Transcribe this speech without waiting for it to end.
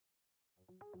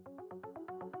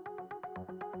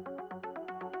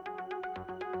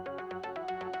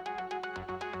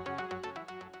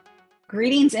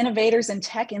Greetings, innovators and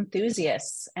tech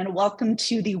enthusiasts, and welcome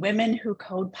to the Women Who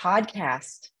Code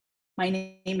podcast. My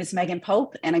name is Meghan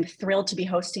Pope, and I'm thrilled to be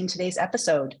hosting today's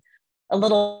episode. A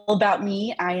little about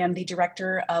me, I am the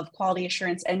Director of Quality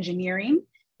Assurance Engineering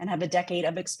and have a decade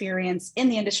of experience in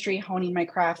the industry honing my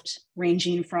craft,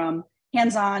 ranging from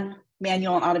hands-on,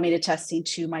 manual, and automated testing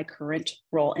to my current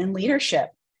role in leadership.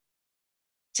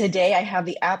 Today, I have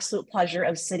the absolute pleasure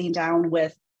of sitting down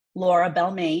with Laura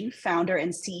Belmayne, founder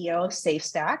and CEO of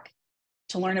SafeStack,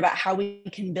 to learn about how we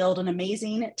can build an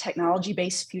amazing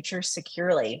technology-based future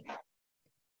securely.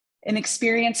 An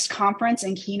experienced conference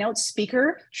and keynote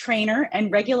speaker, trainer,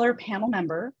 and regular panel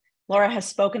member, Laura has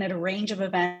spoken at a range of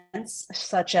events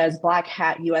such as Black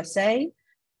Hat USA,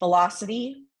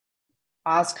 Velocity,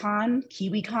 OzCon,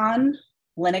 KiwiCon,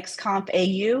 LinuxConf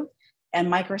AU, and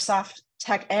Microsoft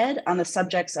Tech Ed on the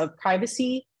subjects of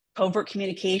privacy, covert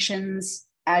communications,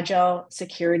 agile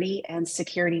security, and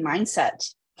security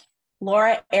mindset.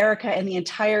 Laura, Erica, and the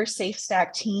entire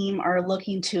SafeStack team are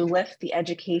looking to lift the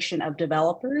education of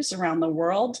developers around the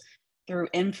world through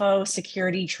info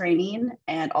security training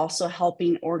and also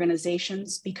helping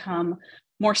organizations become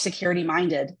more security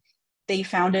minded. They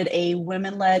founded a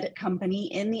women-led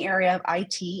company in the area of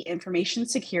IT information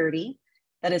security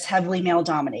that is heavily male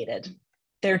dominated.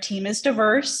 Their team is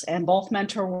diverse and both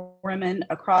mentor women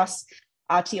across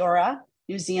Aotearoa,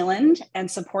 New Zealand, and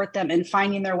support them in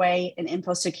finding their way in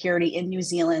info security in New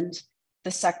Zealand,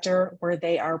 the sector where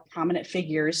they are prominent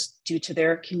figures due to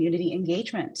their community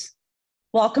engagement.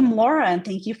 Welcome, Laura, and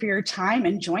thank you for your time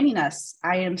and joining us.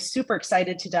 I am super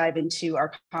excited to dive into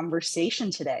our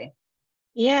conversation today.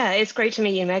 Yeah, it's great to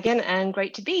meet you, Meghan, and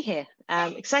great to be here.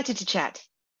 Excited to chat.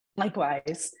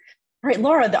 Likewise. All right,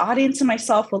 Laura, the audience and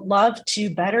myself would love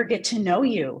to better get to know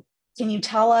you. Can you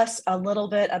tell us a little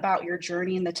bit about your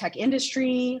journey in the tech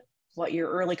industry, what your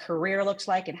early career looks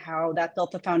like, and how that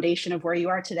built the foundation of where you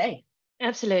are today?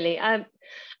 Absolutely. I'd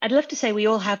love to say we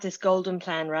all have this golden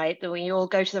plan, right? That we all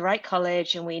go to the right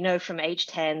college and we know from age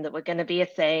 10 that we're going to be a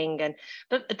thing.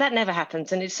 But that never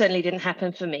happens. And it certainly didn't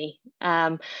happen for me.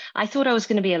 I thought I was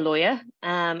going to be a lawyer.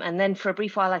 And then for a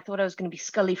brief while, I thought I was going to be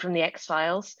Scully from the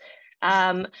X-Files.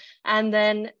 And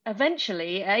then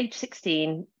eventually at age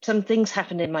 16, some things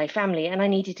happened in my family and I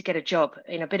needed to get a job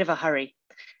in a bit of a hurry.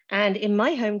 And in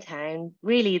my hometown,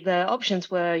 really the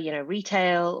options were,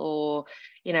 retail or,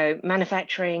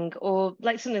 manufacturing or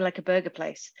like something like a burger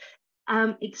place.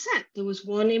 Except there was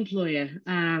one employer.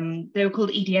 They were called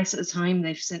EDS at the time.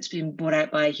 They've since been bought out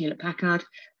by Hewlett Packard.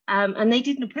 And they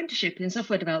did an apprenticeship in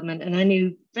software development. And I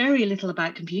knew very little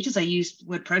about computers. I used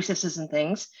word processors and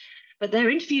things. But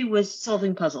their interview was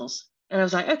solving puzzles. And I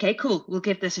was like, okay, cool, we'll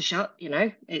give this a shot.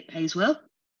 It pays well.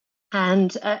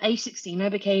 And at age 16, I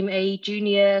became a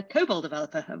junior COBOL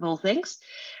developer of all things.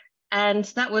 And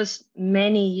that was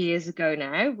many years ago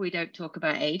now. We don't talk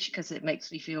about age because it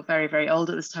makes me feel very, very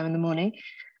old at this time in the morning.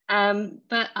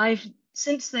 But I've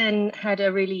since then had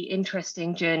a really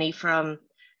interesting journey from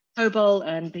COBOL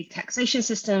and big taxation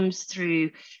systems through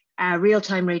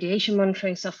real-time radiation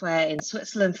monitoring software in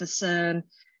Switzerland for CERN,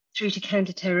 through to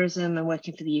counterterrorism and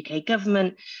working for the UK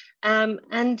government. And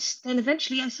then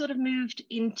eventually I sort of moved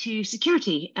into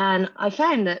security. And I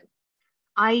found that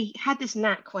I had this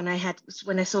knack when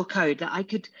I saw code that I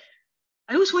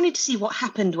always wanted to see what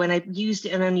happened when I used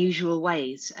it in unusual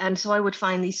ways. And so I would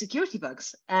find these security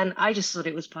bugs. And I just thought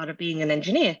it was part of being an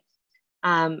engineer.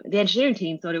 The engineering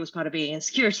team thought it was part of being in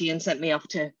security and sent me off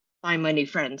to find my new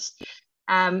friends.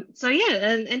 And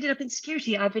ended up in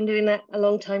security. I've been doing that a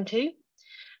long time too.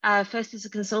 First as a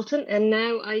consultant, and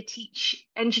now I teach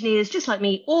engineers just like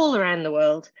me all around the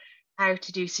world how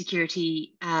to do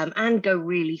security and go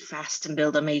really fast and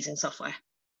build amazing software.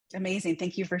 Amazing.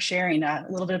 Thank you for sharing a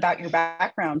little bit about your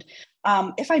background.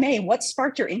 If I may, what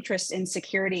sparked your interest in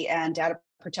security and data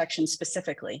protection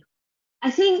specifically?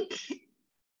 I think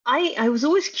I was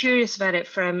always curious about it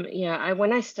from,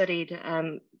 when I studied,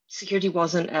 security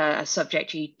wasn't a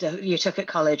subject you took at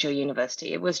college or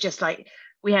university. It was just like,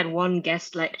 we had one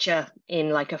guest lecture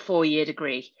in like a 4-year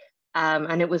degree.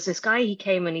 And it was this guy, he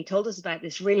came and he told us about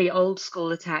this really old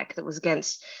school attack that was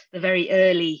against the very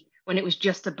early, when it was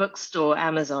just a bookstore,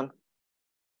 Amazon.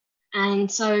 And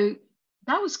so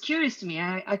that was curious to me.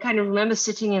 I kind of remember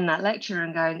sitting in that lecture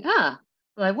and going, well,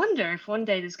 I wonder if one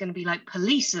day there's going to be like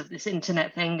police of this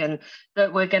internet thing and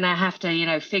that we're going to have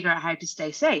to, figure out how to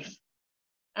stay safe.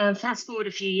 Fast forward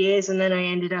a few years, and then I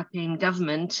ended up in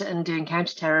government and doing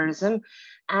counterterrorism.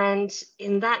 And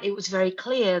in that, it was very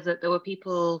clear that there were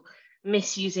people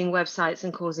misusing websites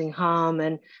and causing harm.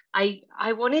 And I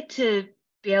wanted to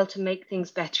be able to make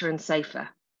things better and safer.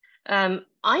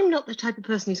 I'm not the type of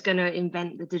person who's going to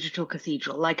invent the digital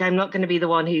cathedral. Like, I'm not going to be the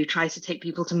one who tries to take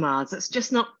people to Mars. That's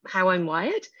just not how I'm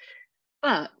wired.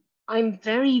 But I'm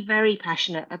very, very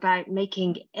passionate about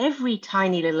making every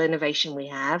tiny little innovation we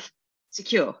have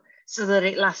secure so that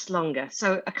it lasts longer.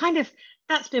 So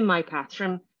that's been my path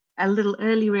from a little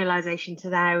early realization to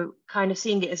now kind of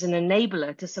seeing it as an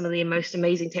enabler to some of the most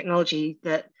amazing technology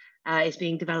that is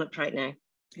being developed right now.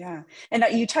 Yeah. And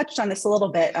you touched on this a little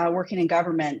bit, working in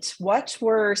government. What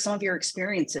were some of your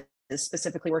experiences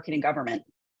specifically working in government?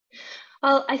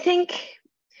 Well, I think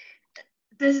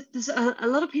there's a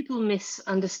lot of people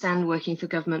misunderstand working for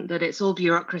government, that it's all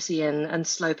bureaucracy and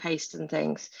slow paced and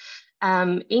things.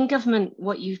 In government,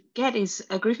 what you get is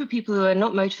a group of people who are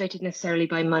not motivated necessarily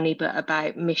by money, but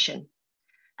about mission,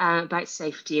 about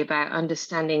safety, about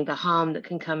understanding the harm that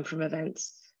can come from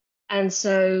events. And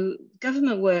so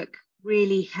government work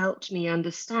really helped me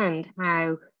understand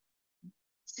how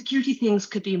security things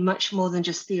could be much more than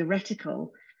just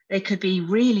theoretical. They could be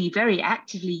really very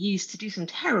actively used to do some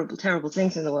terrible, terrible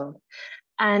things in the world.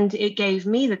 And it gave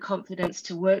me the confidence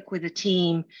to work with a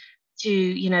team to,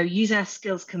 use our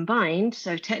skills combined.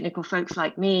 So technical folks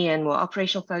like me and more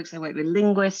operational folks, I work with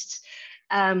linguists,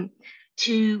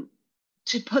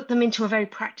 to put them into a very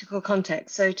practical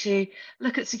context. So to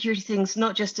look at security things,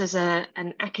 not just as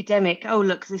an academic, oh,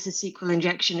 look, this is SQL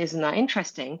injection, isn't that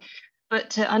interesting?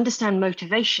 But to understand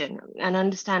motivation and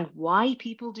understand why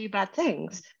people do bad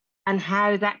things and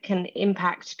how that can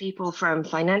impact people from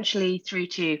financially through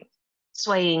to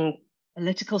swaying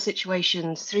political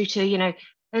situations, through to,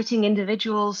 hurting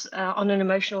individuals on an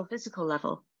emotional, physical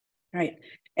level. Right.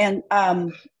 And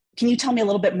can you tell me a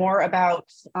little bit more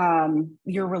about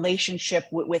your relationship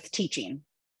with teaching?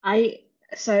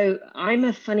 So I'm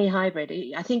a funny hybrid.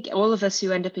 I think all of us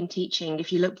who end up in teaching,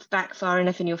 if you look back far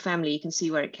enough in your family, you can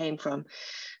see where it came from.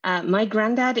 My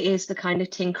granddad is the kind of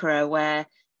tinkerer where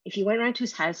if you went around to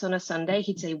his house on a Sunday,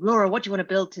 he'd say, Laura, what do you want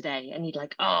to build today? And he'd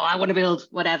like, oh, I want to build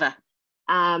whatever.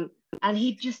 And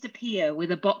he'd just appear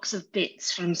with a box of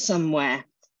bits from somewhere.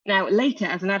 Now, later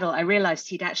as an adult, I realized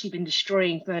he'd actually been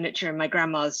destroying furniture in my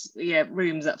grandma's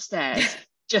rooms upstairs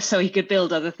just so he could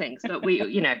build other things. But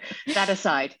that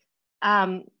aside.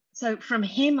 So from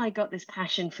him, I got this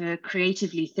passion for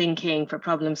creatively thinking, for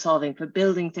problem solving, for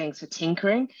building things, for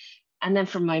tinkering. And then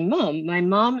from my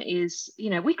mom is,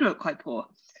 we grew up quite poor.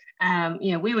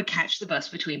 We would catch the bus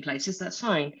between places, that's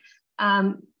fine.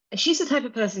 She's the type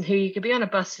of person who you could be on a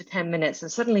bus for 10 minutes and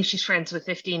suddenly she's friends with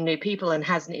 15 new people and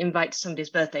has an invite to somebody's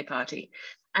birthday party.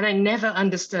 And I never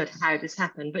understood how this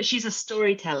happened, but she's a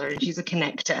storyteller and she's a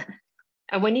connector.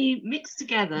 And when you mix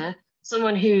together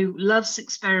someone who loves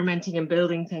experimenting and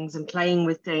building things and playing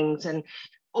with things and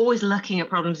always looking at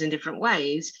problems in different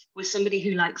ways with somebody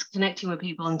who likes connecting with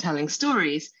people and telling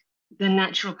stories, the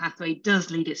natural pathway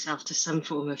does lead itself to some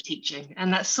form of teaching.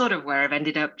 And that's sort of where I've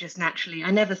ended up just naturally.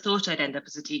 I never thought I'd end up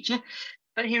as a teacher,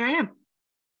 but here I am.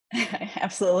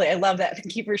 Absolutely. I love that.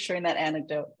 Thank you for sharing that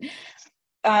anecdote.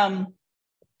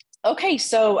 Okay.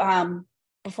 So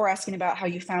before asking about how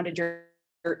you founded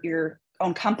your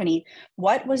own company,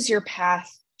 what was your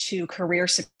path to career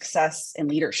success and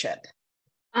leadership?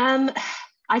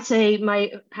 I'd say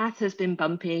my path has been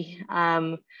bumpy.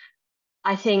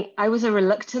 I think I was a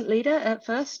reluctant leader at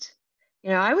first.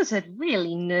 I was a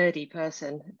really nerdy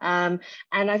person. And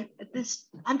I'm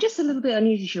just a little bit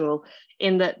unusual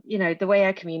in that, the way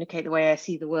I communicate, the way I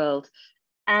see the world.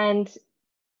 And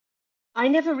I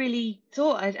never really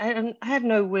thought, I have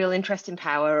no real interest in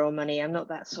power or money. I'm not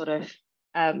that sort of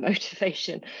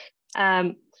motivation.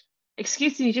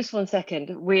 Excuse me just 1 second.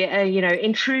 We're,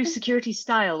 in true security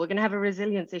style, we're going to have a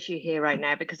resilience issue here right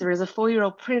now because there is a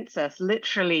 4-year-old princess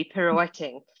literally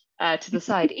pirouetting to the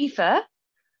side. Aoife,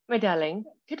 my darling,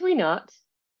 could we not?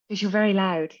 Because you're very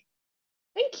loud.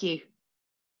 Thank you.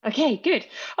 Okay, good.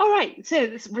 All right. So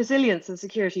this resilience and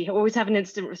security always have an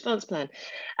instant response plan.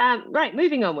 Right,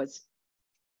 moving onwards.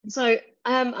 So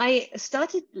I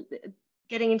started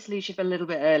getting into leadership a little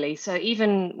bit early. So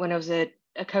even when I was a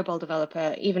COBOL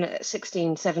developer, even at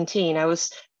 16, 17, I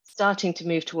was starting to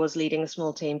move towards leading a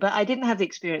small team, but I didn't have the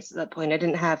experience at that point. I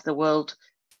didn't have the world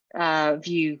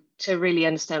view to really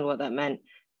understand what that meant.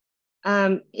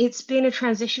 It's been a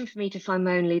transition for me to find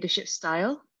my own leadership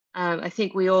style. I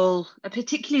think we all,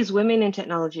 particularly as women in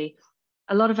technology,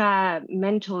 a lot of our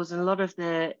mentors and a lot of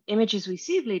the images we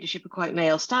see of leadership are quite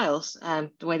male styles,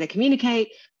 the way they communicate,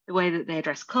 the way that they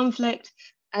address conflict.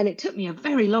 And it took me a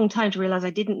very long time to realize I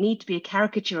didn't need to be a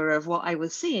caricature of what I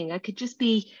was seeing. I could just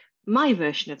be my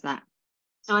version of that.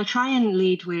 So I try and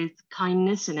lead with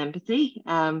kindness and empathy.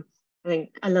 I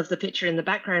think I love the picture in the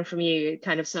background from you. It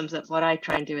kind of sums up what I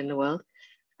try and do in the world.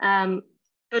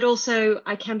 but also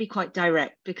I can be quite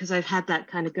direct because I've had that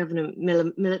kind of government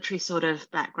military sort of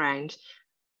background.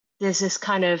 There's this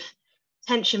kind of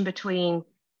tension between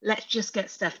let's just get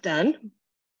stuff done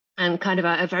and kind of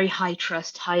a very high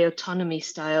trust, high autonomy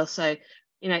style. So,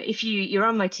 if you're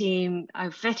on my team,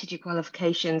 I've vetted your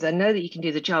qualifications, I know that you can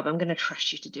do the job, I'm going to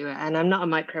trust you to do it. And I'm not a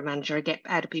micromanager, I get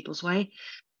out of people's way.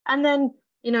 And then,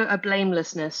 a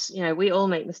blamelessness, we all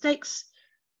make mistakes,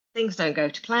 things don't go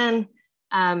to plan.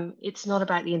 It's not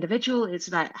about the individual, it's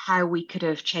about how we could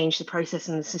have changed the process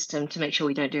and the system to make sure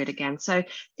we don't do it again. So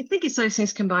I think it's those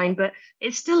things combined, but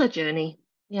it's still a journey.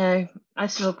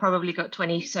 I've still probably got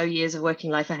 20 so years of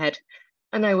working life ahead.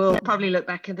 And I will probably look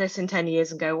back at this in 10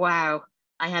 years and go, wow,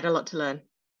 I had a lot to learn.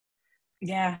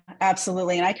 Yeah,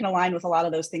 absolutely. And I can align with a lot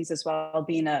of those things as well.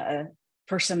 Being a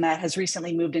person that has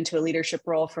recently moved into a leadership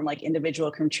role from like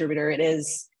individual contributor,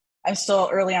 I'm still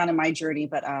early on in my journey,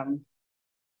 but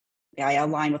yeah, I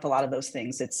align with a lot of those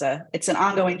things. It's an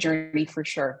ongoing journey for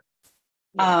sure.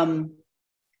 Yeah.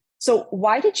 So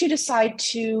why did you decide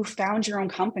to found your own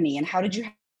company, and how did you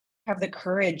have the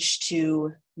courage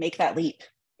to make that leap?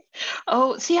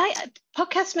 Oh, see,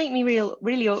 podcasts make me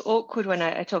really awkward when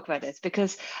I talk about this,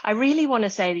 because I really want to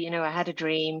say that, I had a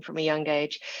dream from a young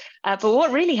age. But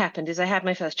what really happened is I had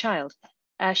my first child.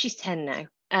 She's 10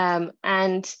 now.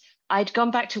 And I'd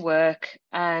gone back to work,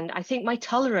 and I think my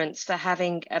tolerance for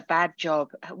having a bad job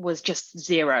was just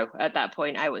zero at that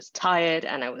point. I was tired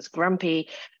and I was grumpy.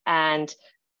 And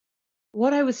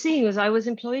what I was seeing was I was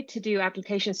employed to do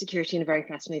application security in a very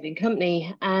fast-moving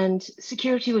company, and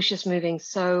security was just moving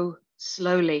so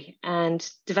slowly, and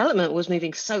development was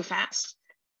moving so fast.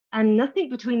 And nothing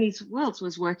between these worlds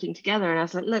was working together. And I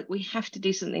was like, look, we have to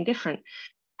do something different.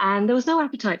 And there was no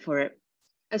appetite for it.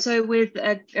 And so with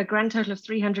a grand total of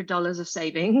 $300 of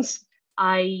savings,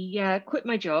 I quit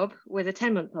my job with a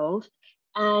 10-month-old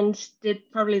and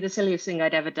did probably the silliest thing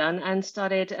I'd ever done, and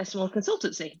started a small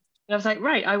consultancy. And I was like,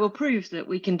 right, I will prove that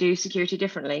we can do security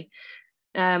differently.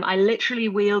 I literally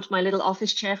wheeled my little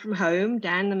office chair from home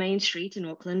down the main street in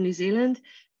Auckland, New Zealand,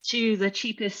 to the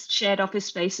cheapest shared office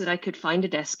space that I could find a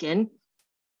desk in.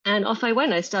 And off I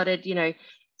went. I started,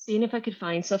 seeing if I could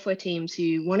find software teams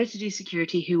who wanted to do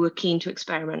security, who were keen to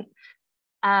experiment.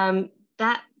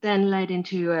 That then led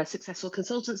into a successful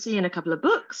consultancy and a couple of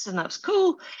books, and that was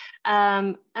cool.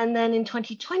 And then in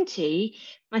 2020,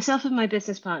 myself and my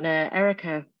business partner,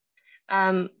 Erica,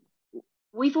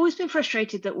 we've always been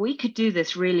frustrated that we could do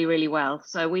this really, really well.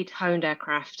 So we'd honed our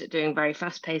craft at doing very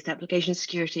fast-paced application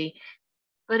security,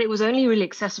 but it was only really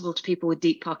accessible to people with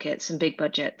deep pockets and big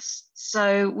budgets.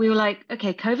 So we were like,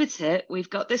 okay, COVID's hit. We've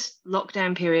got this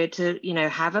lockdown period to,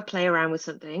 have a play around with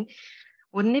something.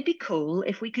 Wouldn't it be cool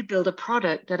if we could build a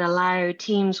product that allowed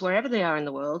teams wherever they are in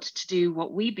the world to do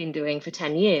what we've been doing for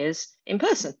 10 years in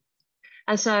person?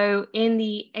 And so in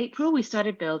the April, we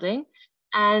started building.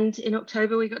 And in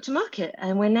October, we got to market,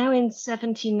 and we're now in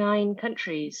 79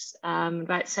 countries, about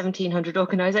 1,700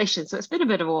 organizations. So it's been a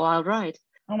bit of a wild ride.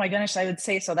 Oh my goodness, I would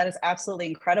say so. That is absolutely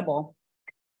incredible.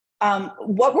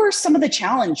 What were some of the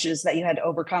challenges that you had to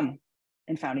overcome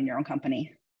in founding your own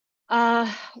company? Well,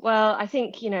 I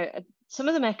think, some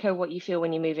of them echo what you feel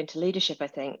when you move into leadership, I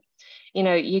think.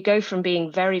 You go from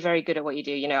being very, very good at what you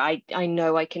do. I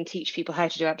know I can teach people how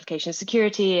to do application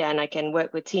security, and I can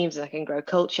work with teams, and I can grow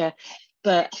culture.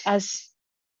 But as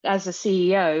a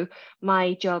CEO,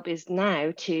 my job is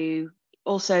now to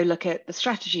also look at the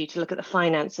strategy, to look at the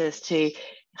finances, to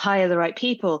hire the right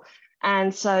people.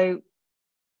 And so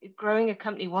growing a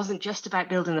company wasn't just about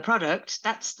building the product.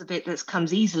 That's the bit that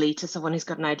comes easily to someone who's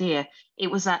got an idea.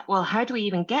 It was that, well, how do we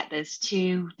even get this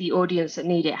to the audience that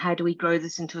need it? How do we grow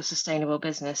this into a sustainable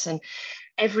business? And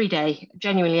every day,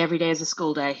 genuinely every day, is a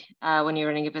school day when you're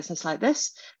running a business like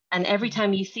this. And every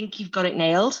time you think you've got it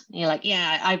nailed, you're like,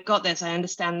 yeah, I've got this, I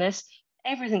understand this,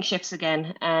 everything shifts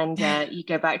again, and you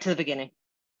go back to the beginning.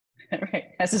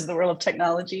 Right. This is the world of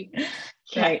technology.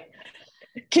 Yeah. Right.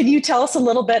 Can you tell us a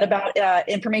little bit about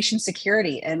information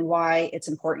security and why it's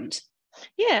important?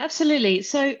 Yeah, absolutely.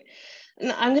 So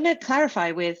I'm going to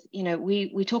clarify with,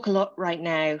 we talk a lot right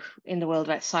now in the world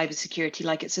about cybersecurity,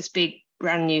 like it's this big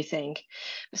brand new thing.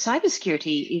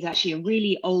 Cybersecurity is actually a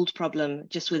really old problem,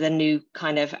 just with a new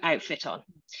kind of outfit on.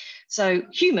 So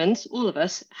humans, all of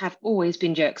us, have always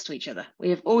been jerks to each other. We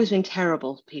have always been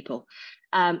terrible people.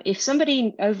 If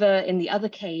somebody over in the other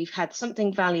cave had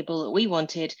something valuable that we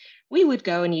wanted, we would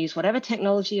go and use whatever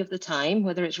technology of the time,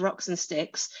 whether it's rocks and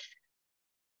sticks,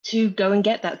 to go and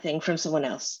get that thing from someone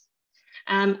else.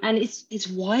 And it's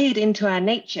wired into our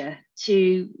nature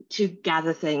to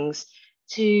gather things,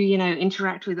 to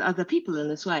interact with other people in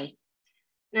this way.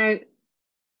 Now,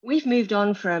 we've moved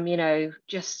on from,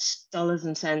 just dollars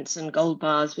and cents and gold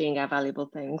bars being our valuable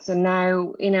things. And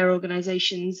now in our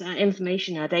organizations, our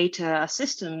information, our data, our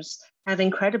systems have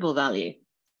incredible value.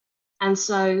 And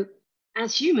so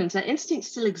as humans, that instinct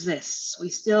still exists. We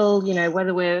still,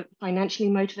 whether we're financially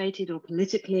motivated or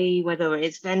politically, whether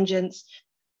it's vengeance,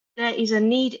 there is a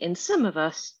need in some of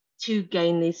us to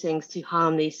gain these things, to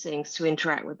harm these things, to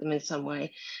interact with them in some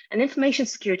way. And information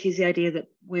security is the idea that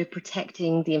we're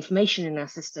protecting the information in our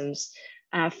systems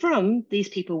from these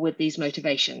people with these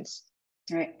motivations.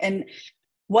 All right. And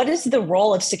what is the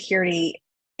role of security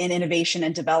in innovation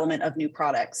and development of new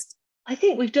products? I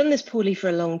think we've done this poorly for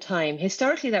a long time.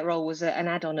 Historically, that role was an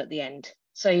add-on at the end.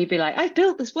 So you'd be like, I've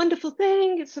built this wonderful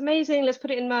thing. It's amazing. Let's put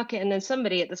it in market. And then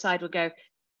somebody at the side would go,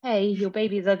 hey, your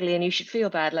baby's ugly and you should feel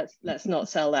bad. Let's not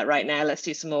sell that right now. Let's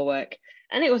do some more work.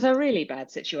 And it was a really bad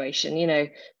situation.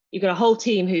 You've got a whole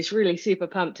team who's really super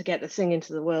pumped to get this thing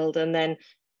into the world. And then,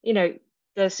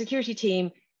 the security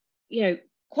team,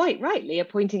 quite rightly are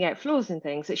pointing out flaws in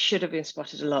things that should have been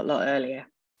spotted a lot earlier.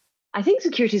 I think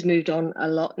security's moved on a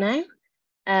lot now.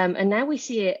 And now we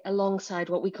see it alongside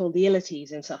what we call the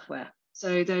ilities in software.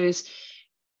 So those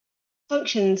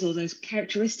functions or those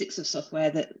characteristics of software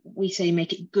that we say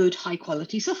make it good, high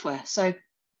quality software. So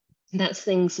that's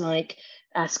things like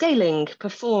scaling,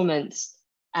 performance,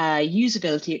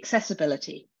 usability,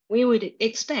 accessibility. We would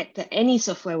expect that any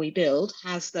software we build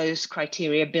has those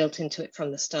criteria built into it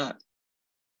from the start.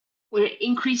 We're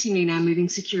increasingly now moving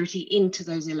security into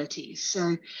those ilities.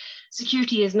 So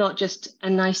security is not just a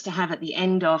nice to have at the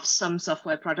end of some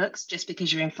software products just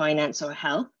because you're in finance or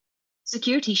health.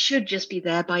 Security should just be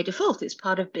there by default. It's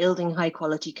part of building high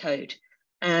quality code.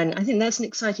 And I think that's an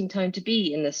exciting time to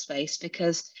be in this space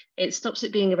because it stops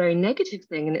it being a very negative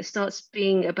thing and it starts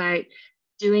being about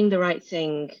doing the right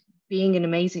thing, being an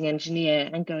amazing engineer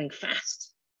and going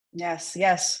fast.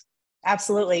 Yes,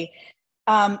 absolutely.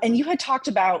 And you had talked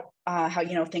about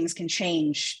how, things can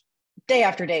change day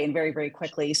after day and very, very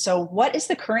quickly. So what is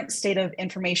the current state of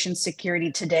information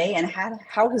security today and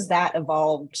how has that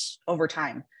evolved over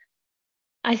time?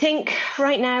 I think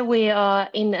right now we are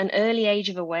in an early age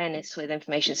of awareness with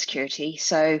information security.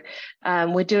 So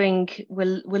we're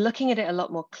looking at it a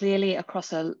lot more clearly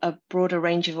across a broader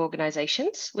range of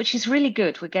organizations, which is really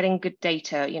good. We're getting good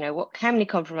data. How many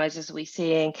compromises are we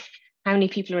seeing? How many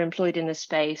people are employed in the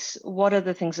space? What are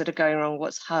the things that are going wrong?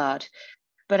 What's hard?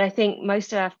 But I think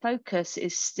most of our focus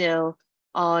is still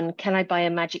on, can I buy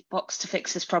a magic box to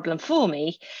fix this problem for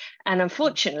me? And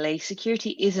unfortunately,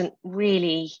 security isn't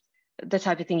really the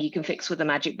type of thing you can fix with a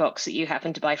magic box that you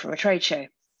happen to buy from a trade show.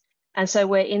 And so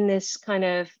we're in this kind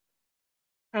of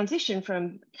transition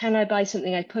from, can I buy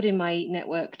something I put in my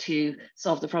network to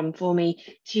solve the problem for me,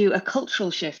 to a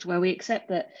cultural shift where we accept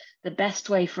that the best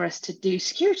way for us to do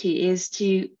security is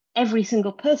to every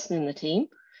single person in the team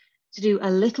to do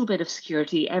a little bit of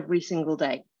security every single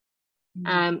day.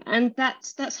 And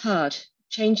that's hard.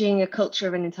 Changing a culture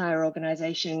of an entire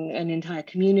organization, an entire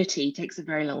community takes a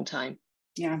very long time.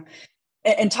 Yeah.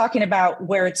 And talking about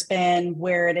where it's been,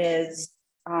 where it is,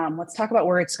 let's talk about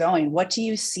where it's going. What do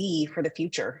you see for the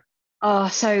future?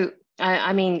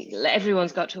 I mean,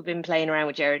 everyone's got to have been playing around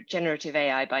with generative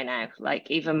AI by now. Like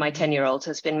even my 10-year-old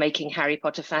has been making Harry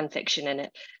Potter fan fiction in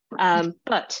it.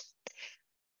 But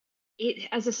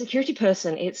as a security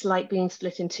person, it's like being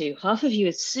split in two. Half of you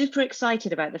is super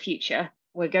excited about the future.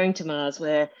 We're going to Mars.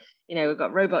 We've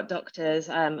got robot doctors.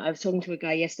 I was talking to a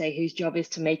guy yesterday whose job is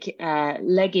to make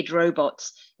legged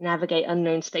robots navigate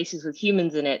unknown spaces with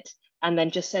humans in it and then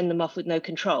just send them off with no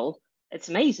control. It's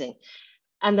amazing.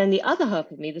 And then the other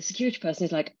half of me, the security person,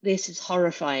 is like, this is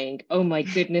horrifying. Oh my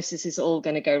goodness, this is all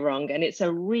going to go wrong. And it's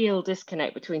a real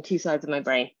disconnect between two sides of my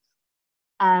brain.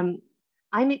 I'm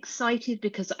excited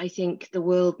because I think the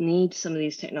world needs some of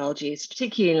these technologies,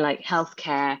 particularly in like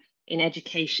healthcare, in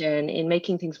education, in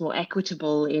making things more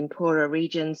equitable in poorer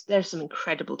regions. There's some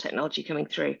incredible technology coming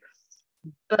through.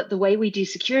 But the way we do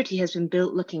security has been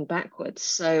built looking backwards.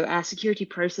 So our security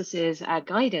processes, our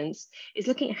guidance is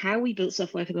looking at how we built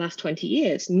software for the last 20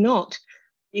 years, not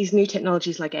these new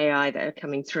technologies like AI that are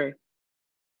coming through.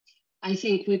 I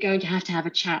think we're going to have a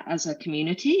chat as a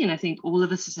community, and I think all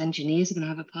of us as engineers are going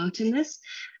to have a part in this.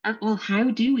 Well,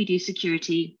 how do we do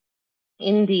security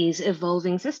in these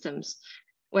evolving systems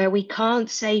where we can't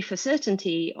say for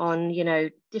certainty on,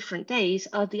 different days,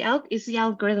 is the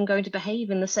algorithm going to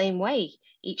behave in the same way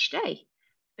each day?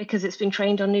 Because it's been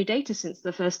trained on new data since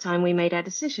the first time we made our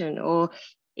decision, or,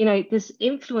 there's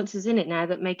influences in it now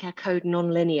that make our code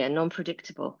non-linear,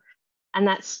 non-predictable. And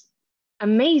that's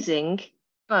amazing.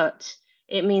 But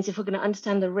it means if we're going to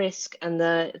understand the risk and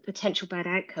the potential bad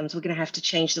outcomes, we're going to have to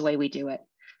change the way we do it.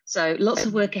 So lots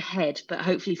of work ahead, but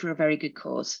hopefully for a very good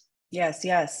cause. Yes,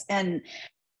 yes. And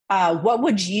what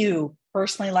would you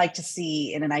personally like to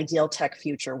see in an ideal tech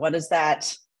future? What does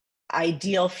that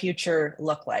ideal future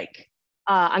look like?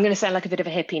 I'm going to sound like a bit of a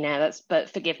hippie now, but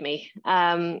forgive me.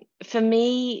 For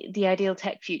me, the ideal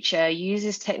tech future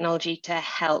uses technology to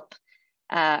help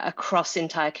across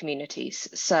entire communities.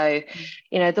 So,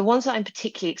 the ones that I'm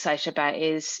particularly excited about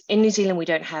is in New Zealand, we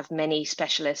don't have many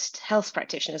specialist health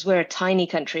practitioners. We're a tiny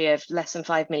country of less than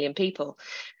 5 million people.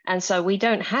 And so we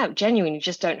genuinely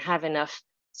just don't have enough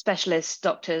specialist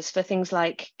doctors for things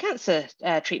like cancer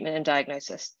treatment and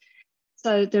diagnosis.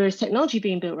 So there is technology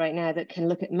being built right now that can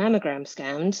look at mammogram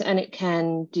scans, and it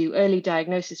can do early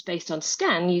diagnosis based on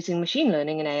scan using machine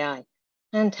learning and AI.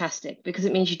 Fantastic, because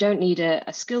it means you don't need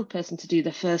a skilled person to do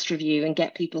the first review and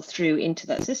get people through into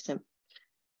that system.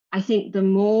 I think the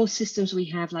more systems we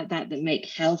have like that make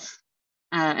health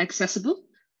accessible,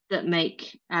 that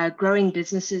make growing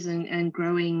businesses and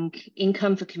growing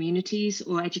income for communities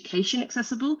or education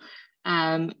accessible,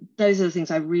 those are the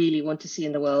things I really want to see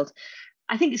in the world.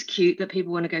 I think it's cute that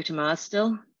people want to go to Mars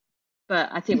still, but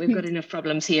I think we've got enough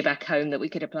problems here back home that we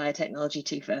could apply technology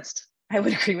to first. I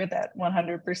would agree with that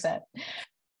 100%.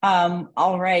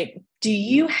 All right. Do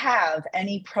you have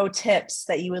any pro tips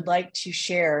that you would like to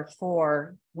share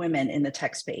for women in the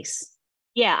tech space?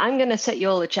 Yeah, I'm going to set you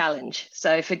all a challenge.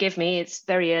 So forgive me, it's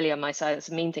very early on my side. It's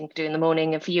a mean thing to do in the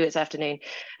morning, and for you, it's afternoon.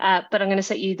 But I'm going to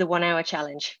set you the 1 hour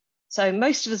challenge. So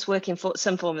most of us work in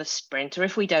some form of sprint, or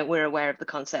if we don't, we're aware of the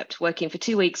concept, working for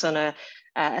 2 weeks on a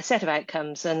set of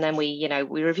outcomes, and then we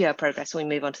review our progress and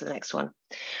we move on to the next one.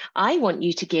 I want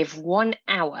you to give 1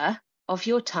 hour of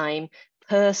your time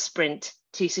per sprint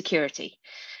to security.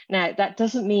 Now, that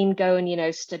doesn't mean go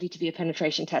and, study to be a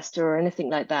penetration tester or anything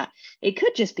like that. It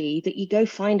could just be that you go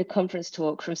find a conference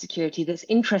talk from security that's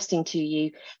interesting to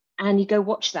you and you go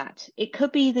watch that. It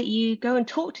could be that you go and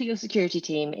talk to your security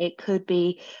team. It could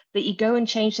be that you go and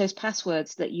change those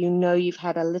passwords that you've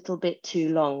had a little bit too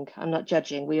long. I'm not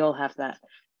judging. We all have that.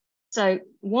 So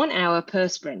 1 hour per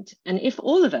sprint. And if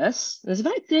all of us, there's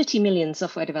about 30 million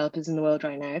software developers in the world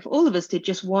right now, if all of us did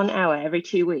just 1 hour every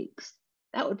 2 weeks,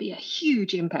 that would be a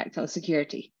huge impact on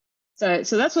security. So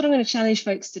that's what I'm going to challenge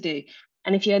folks to do.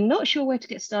 And if you're not sure where to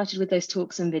get started with those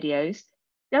talks and videos,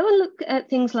 go and look at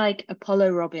things like Apollo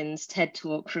Robbins' TED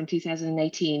Talk from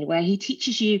 2018, where he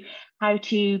teaches you how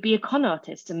to be a con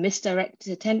artist and misdirect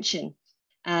attention.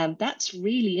 That's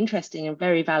really interesting and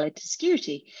very valid to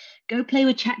security. Go play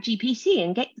with ChatGPT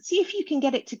and see if you can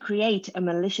get it to create a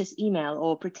malicious email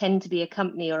or pretend to be a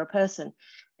company or a person,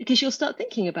 because you'll start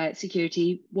thinking about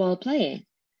security while playing.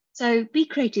 So be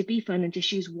creative, be fun, and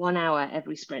just use 1 hour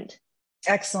every sprint.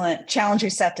 Excellent. Challenge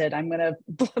accepted. I'm going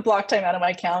to block time out of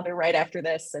my calendar right after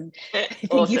this. And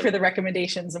thank Awesome. you for the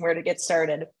recommendations and where to get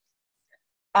started.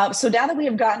 So now that we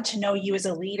have gotten to know you as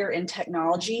a leader in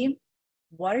technology,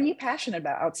 what are you passionate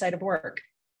about outside of work?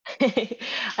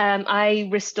 I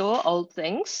restore old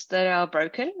things that are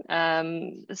broken,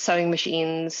 sewing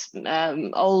machines,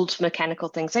 old mechanical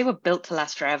things. They were built to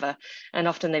last forever, and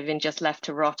often they've been just left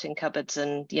to rot in cupboards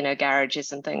and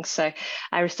garages and things. So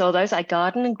I restore those. I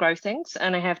garden and grow things,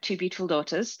 and I have 2 beautiful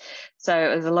daughters. So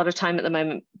there's a lot of time at the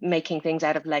moment making things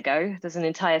out of Lego. There's an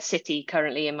entire city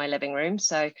currently in my living room.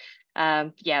 So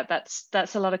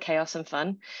that's a lot of chaos and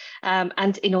fun.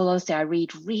 And in all honesty, I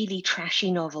read really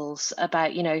trashy novels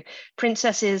about,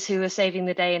 princesses who are saving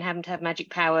the day and having to have magic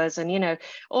powers and,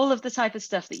 all of the type of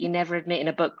stuff that you never admit in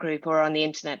a book group or on the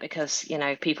internet because,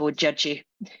 people would judge you.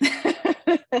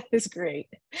 That is great.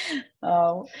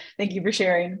 Oh, thank you for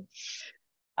sharing.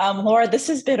 Laura, this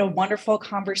has been a wonderful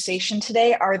conversation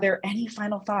today. Are there any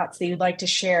final thoughts that you'd like to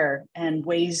share and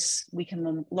ways we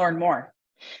can learn more?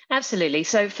 Absolutely.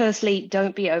 So firstly,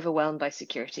 don't be overwhelmed by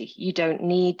security. You don't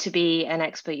need to be an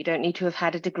expert. You don't need to have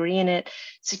had a degree in it.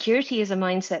 Security is a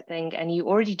mindset thing and you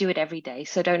already do it every day.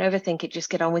 So don't overthink it. Just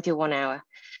get on with your 1 hour.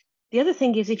 The other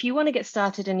thing is if you want to get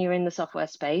started and you're in the software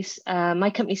space,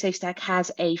 my company SafeStack has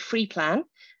a free plan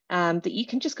that you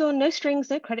can just go on, no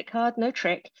strings, no credit card, no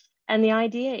trick. And the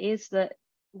idea is that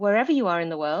wherever you are in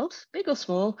the world, big or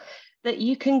small, that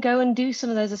you can go and do some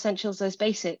of those essentials, those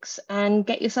basics, and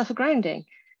get yourself a grounding.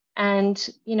 And,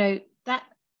 that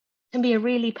can be a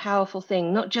really powerful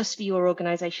thing, not just for your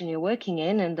organization you're working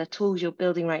in and the tools you're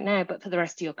building right now, but for the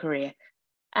rest of your career.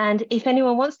 And if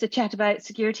anyone wants to chat about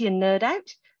security and nerd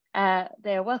out,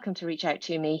 they're welcome to reach out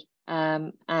to me.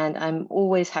 And I'm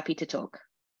always happy to talk.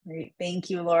 Great.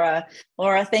 Thank you, Laura.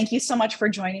 Laura, thank you so much for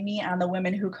joining me on the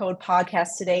Women Who Code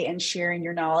podcast today and sharing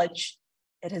your knowledge.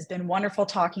 It has been wonderful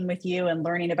talking with you and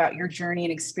learning about your journey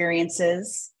and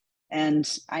experiences. And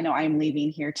I know I'm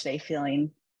leaving here today feeling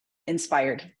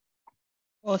inspired.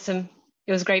 Awesome.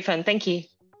 It was great fun. Thank you.